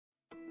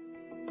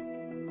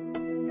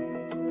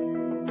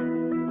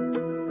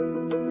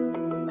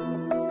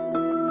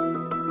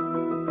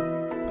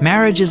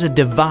Marriage is a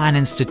divine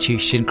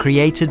institution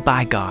created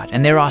by God,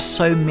 and there are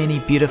so many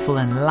beautiful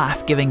and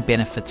life-giving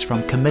benefits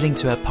from committing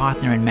to a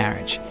partner in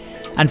marriage.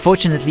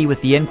 Unfortunately,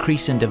 with the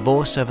increase in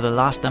divorce over the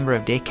last number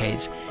of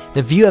decades,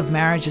 the view of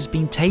marriage has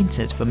been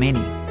tainted for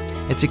many.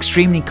 It's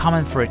extremely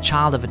common for a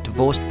child of a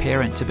divorced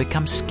parent to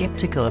become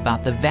skeptical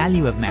about the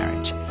value of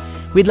marriage.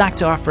 We'd like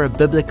to offer a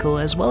biblical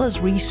as well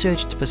as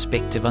researched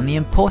perspective on the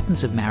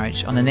importance of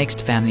marriage on the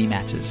next Family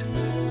Matters.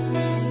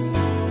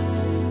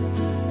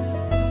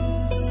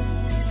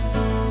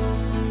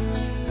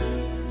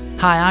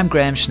 Hi, I'm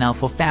Graham Schnell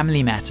for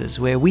Family Matters,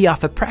 where we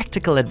offer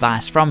practical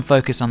advice from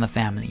Focus on the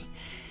Family.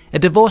 A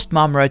divorced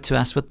mom wrote to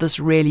us with this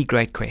really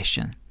great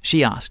question.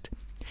 She asked,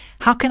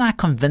 "How can I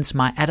convince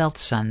my adult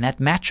son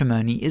that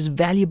matrimony is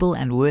valuable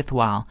and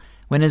worthwhile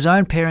when his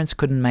own parents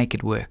couldn't make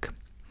it work?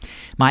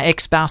 My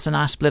ex-spouse and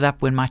I split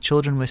up when my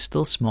children were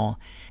still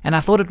small, and I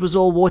thought it was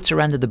all water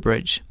under the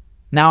bridge.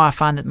 Now I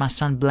find that my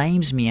son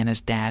blames me and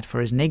his dad for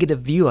his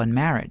negative view on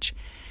marriage.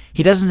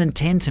 He doesn't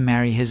intend to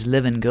marry his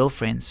live-in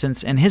girlfriend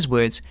since, in his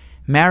words,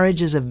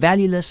 marriage is a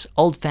valueless,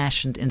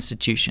 old-fashioned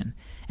institution,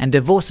 and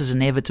divorce is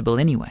inevitable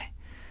anyway.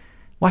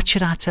 What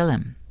should I tell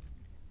him?"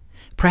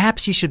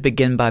 Perhaps you should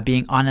begin by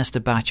being honest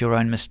about your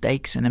own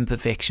mistakes and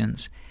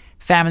imperfections.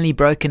 Family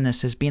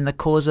brokenness has been the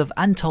cause of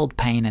untold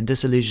pain and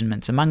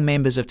disillusionment among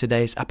members of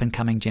today's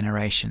up-and-coming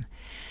generation.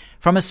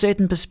 From a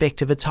certain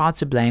perspective, it's hard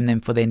to blame them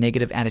for their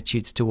negative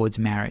attitudes towards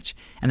marriage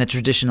and the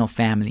traditional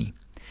family.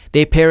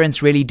 Their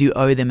parents really do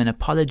owe them an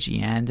apology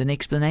and an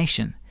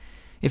explanation.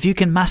 If you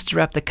can muster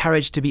up the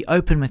courage to be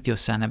open with your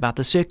son about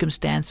the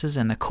circumstances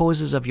and the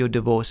causes of your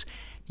divorce,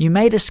 you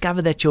may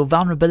discover that your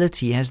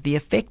vulnerability has the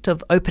effect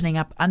of opening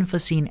up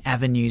unforeseen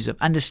avenues of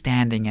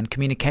understanding and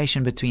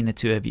communication between the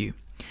two of you.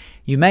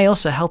 You may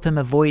also help him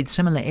avoid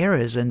similar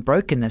errors and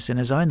brokenness in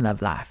his own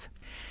love life.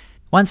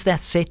 Once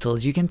that's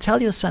settled, you can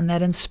tell your son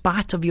that in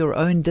spite of your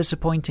own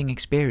disappointing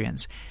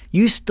experience,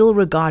 you still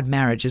regard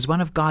marriage as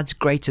one of God's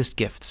greatest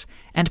gifts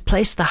and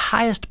place the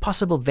highest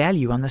possible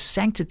value on the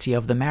sanctity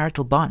of the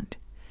marital bond.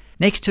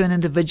 Next to an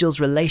individual's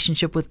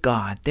relationship with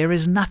God, there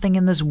is nothing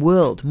in this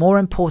world more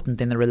important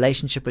than the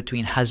relationship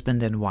between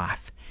husband and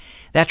wife.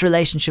 That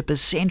relationship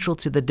is central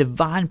to the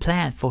divine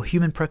plan for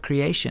human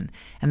procreation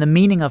and the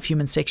meaning of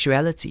human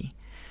sexuality.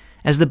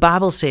 As the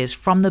Bible says,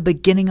 from the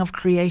beginning of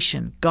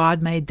creation,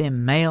 God made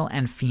them male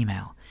and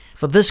female.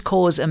 For this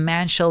cause a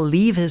man shall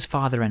leave his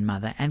father and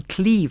mother and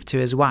cleave to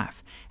his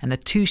wife, and the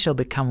two shall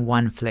become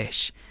one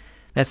flesh.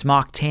 That's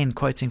Mark 10,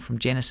 quoting from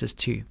Genesis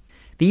 2.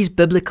 These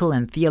biblical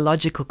and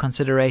theological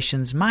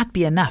considerations might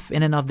be enough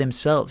in and of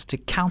themselves to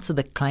counter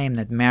the claim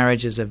that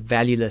marriage is a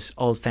valueless,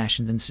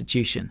 old-fashioned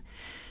institution.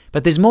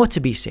 But there's more to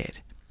be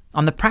said.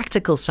 On the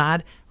practical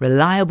side,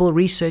 reliable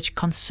research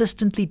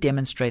consistently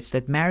demonstrates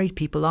that married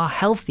people are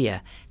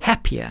healthier,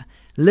 happier,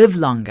 live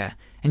longer,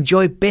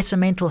 enjoy better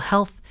mental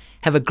health,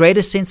 have a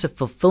greater sense of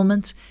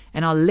fulfillment,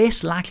 and are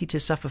less likely to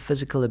suffer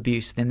physical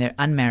abuse than their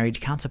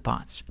unmarried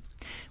counterparts.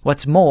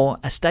 What's more,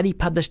 a study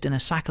published in a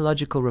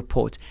psychological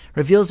report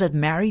reveals that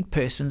married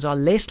persons are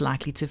less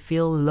likely to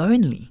feel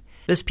lonely.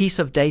 This piece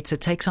of data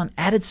takes on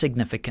added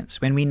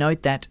significance when we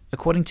note that,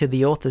 according to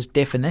the author's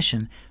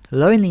definition,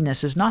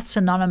 loneliness is not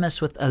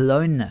synonymous with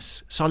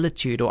aloneness,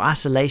 solitude, or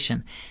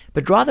isolation,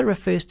 but rather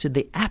refers to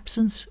the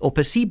absence or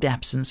perceived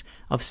absence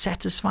of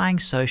satisfying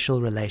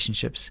social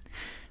relationships.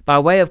 By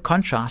way of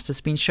contrast,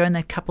 it's been shown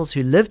that couples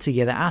who live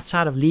together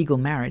outside of legal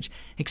marriage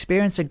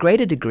experience a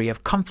greater degree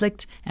of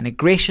conflict and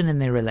aggression in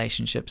their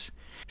relationships.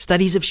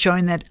 Studies have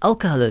shown that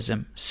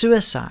alcoholism,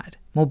 suicide,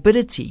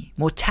 morbidity,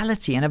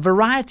 mortality, and a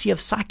variety of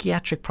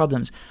psychiatric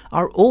problems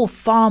are all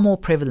far more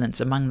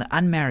prevalent among the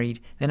unmarried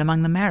than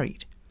among the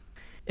married.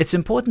 It's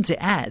important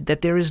to add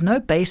that there is no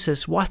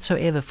basis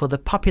whatsoever for the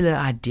popular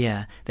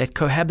idea that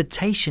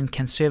cohabitation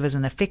can serve as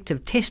an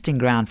effective testing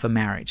ground for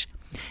marriage.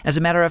 As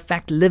a matter of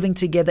fact, living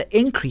together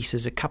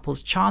increases a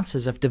couple's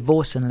chances of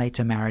divorce in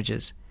later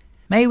marriages.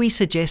 May we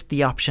suggest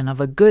the option of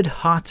a good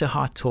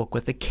heart-to-heart talk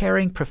with a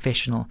caring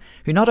professional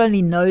who not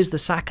only knows the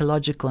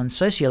psychological and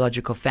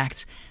sociological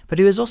facts, but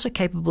who is also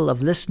capable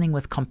of listening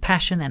with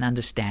compassion and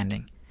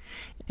understanding.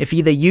 If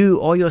either you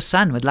or your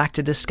son would like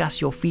to discuss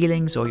your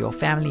feelings or your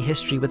family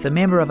history with a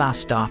member of our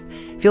staff,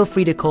 feel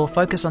free to call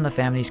Focus on the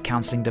Family's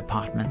Counseling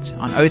Department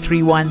on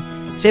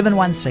 031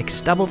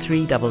 716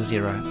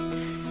 3300.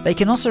 They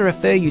can also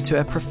refer you to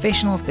a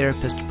professional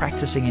therapist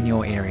practicing in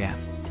your area.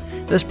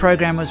 This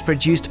program was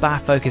produced by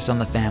Focus on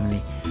the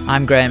Family.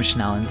 I'm Graham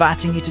Schnell,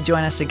 inviting you to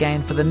join us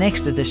again for the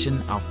next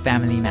edition of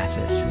Family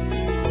Matters.